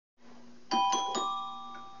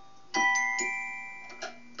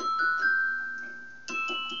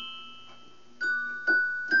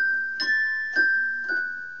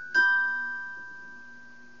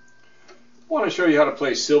to show you how to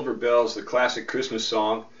play Silver Bells, the classic Christmas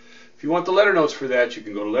song. If you want the letter notes for that, you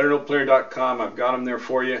can go to LetterNotePlayer.com. I've got them there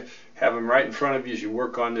for you. Have them right in front of you as you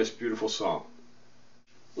work on this beautiful song.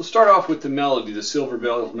 We'll start off with the melody, the Silver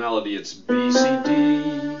Bells melody. It's B, C, D.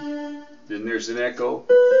 Then there's an echo.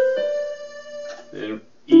 Then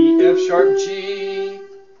E, F sharp, G.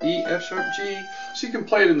 E, F sharp, G. So you can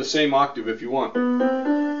play it in the same octave if you want.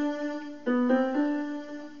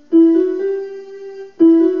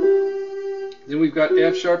 Then we've got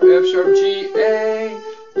F sharp, G, A,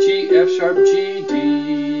 G, F sharp, G,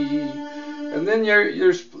 D. And then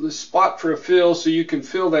there's the spot for a fill, so you can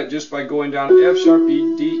fill that just by going down F sharp,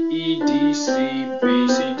 E, D, C, B,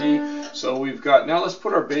 C, D. So we've got, now let's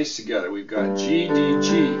put our bass together. We've got G, D,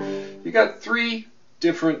 G. You got three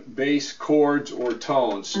different bass chords or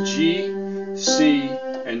tones, G, C,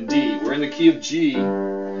 and D. We're in the key of G.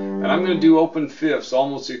 And I'm going to do open fifths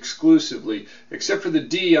almost exclusively, except for the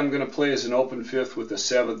D. I'm going to play as an open fifth with a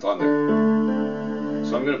seventh on there.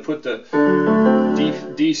 So I'm going to put the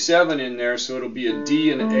D7 in there, so it'll be a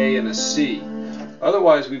D and an A and a C.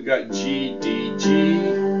 Otherwise, we've got G, D, G,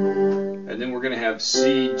 and then we're going to have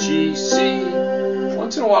C, G, C.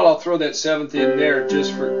 Once in a while, I'll throw that seventh in there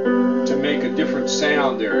just to make a different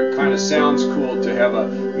sound there. It kind of sounds cool to have a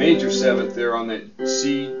major seventh there on that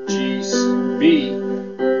C, G, B.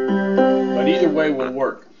 But either way will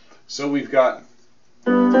work. So we've got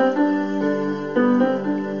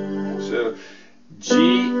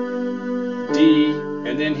G, D,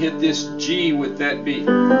 and then hit this G with that beat,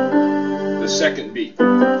 the second beat.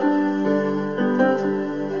 Then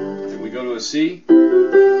we go to a C, and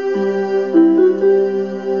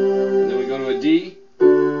then we go to a D.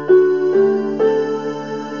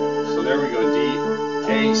 So there we go, D,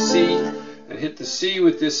 A, C, and hit the C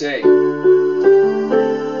with this A.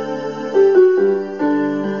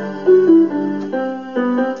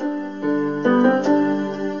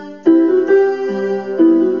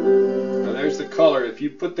 Color. If you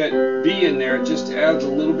put that B in there, it just adds a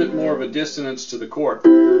little bit more of a dissonance to the chord.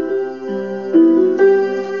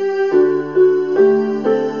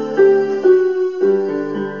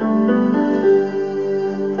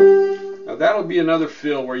 Now that'll be another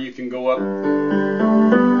fill where you can go up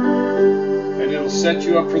and it'll set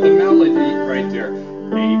you up for the melody right there.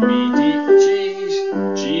 A, B, D,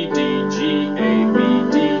 G, D, G, A, B,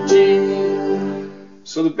 D, G.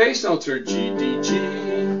 So the bass notes are G, D, G,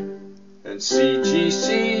 and C, G,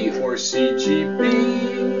 C, or C, G, B.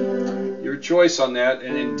 Your choice on that,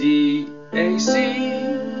 and then D, A,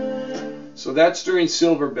 C. So that's during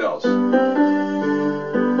Silver Bells. Now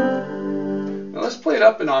let's play it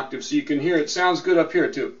up an octave so you can hear it. Sounds good up here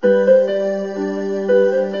too.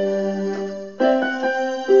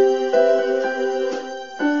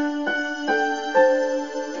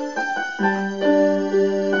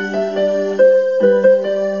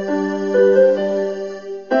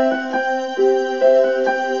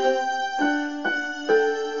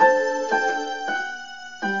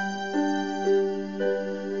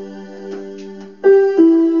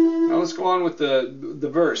 Let's go on with the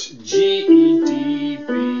verse. G, E, D, B,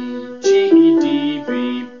 G, E, D,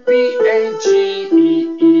 B, B, A, G, E,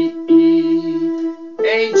 E, E,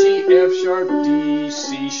 A, G, F sharp, D,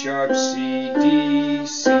 C sharp, C, D,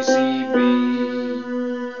 C, C, B.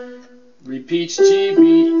 Repeats G,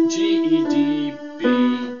 B, G, E, D, B,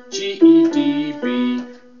 G, E, D, B,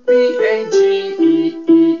 B, A, G, E,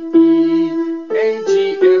 E, E, A,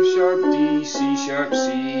 G, F sharp, D, C sharp,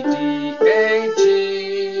 C, D, A, G.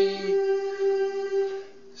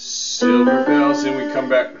 Silver Bells, then we come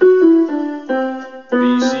back. B,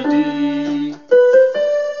 C, D,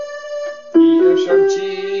 E, F sharp, G,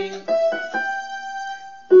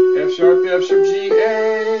 F sharp, G,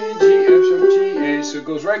 A, G, F sharp, G, A. So it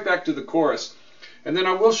goes right back to the chorus. And then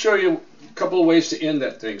I will show you a couple of ways to end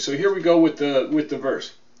that thing. So here we go with the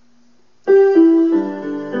verse.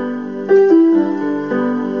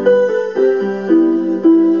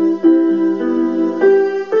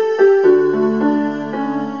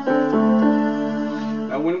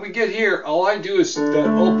 Get here, all I do is the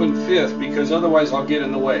open fifth because otherwise I'll get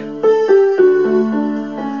in the way.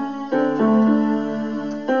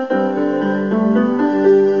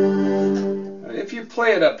 If you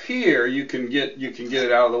play it up here, you can get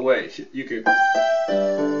it out of the way. You can.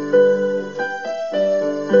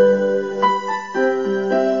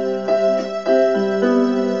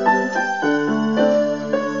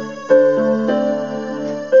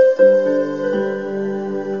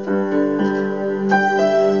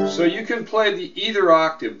 So you can play either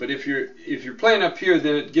octave, but if you're playing up here,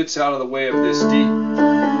 then it gets out of the way of this D.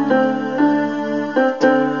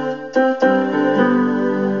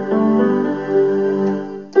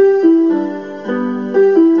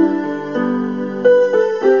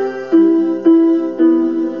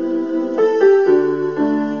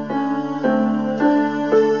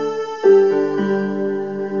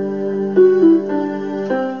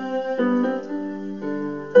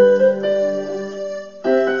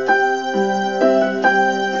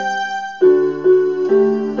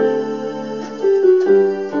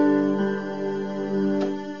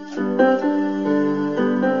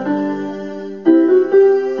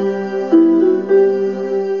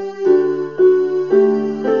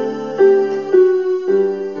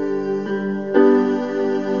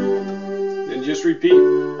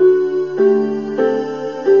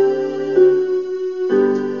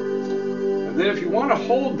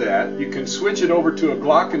 switch it over to a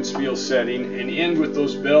glockenspiel setting and end with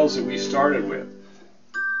those bells that we started with.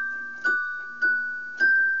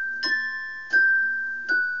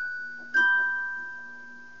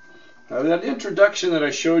 Now that introduction that I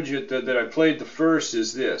showed you that I played the first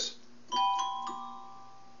is this.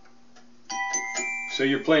 So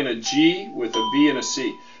you're playing a G with a B and a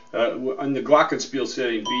C. On the glockenspiel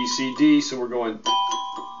setting, B, C, D, so we're going.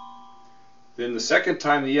 Then the second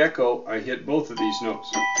time the echo, I hit both of these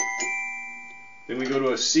notes. Then we go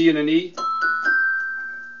to a C and an E.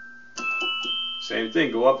 Same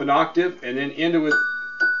thing, go up an octave and then end it with.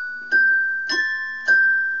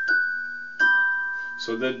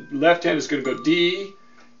 So the left hand is going to go D,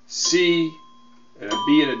 C, and a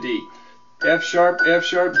B and a D. F sharp,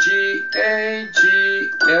 G, A, G,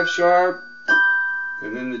 F sharp,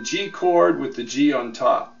 and then the G chord with the G on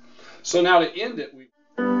top. So now to end it, we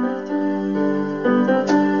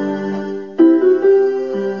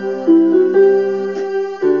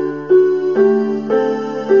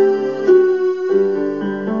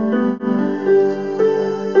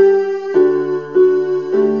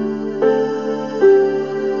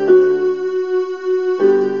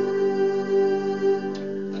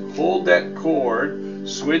hold that chord,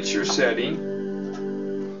 switch your setting,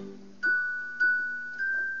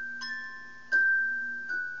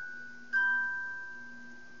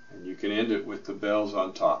 and you can end it with the bells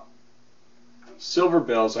on top. Silver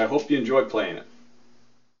bells. I hope you enjoy playing it.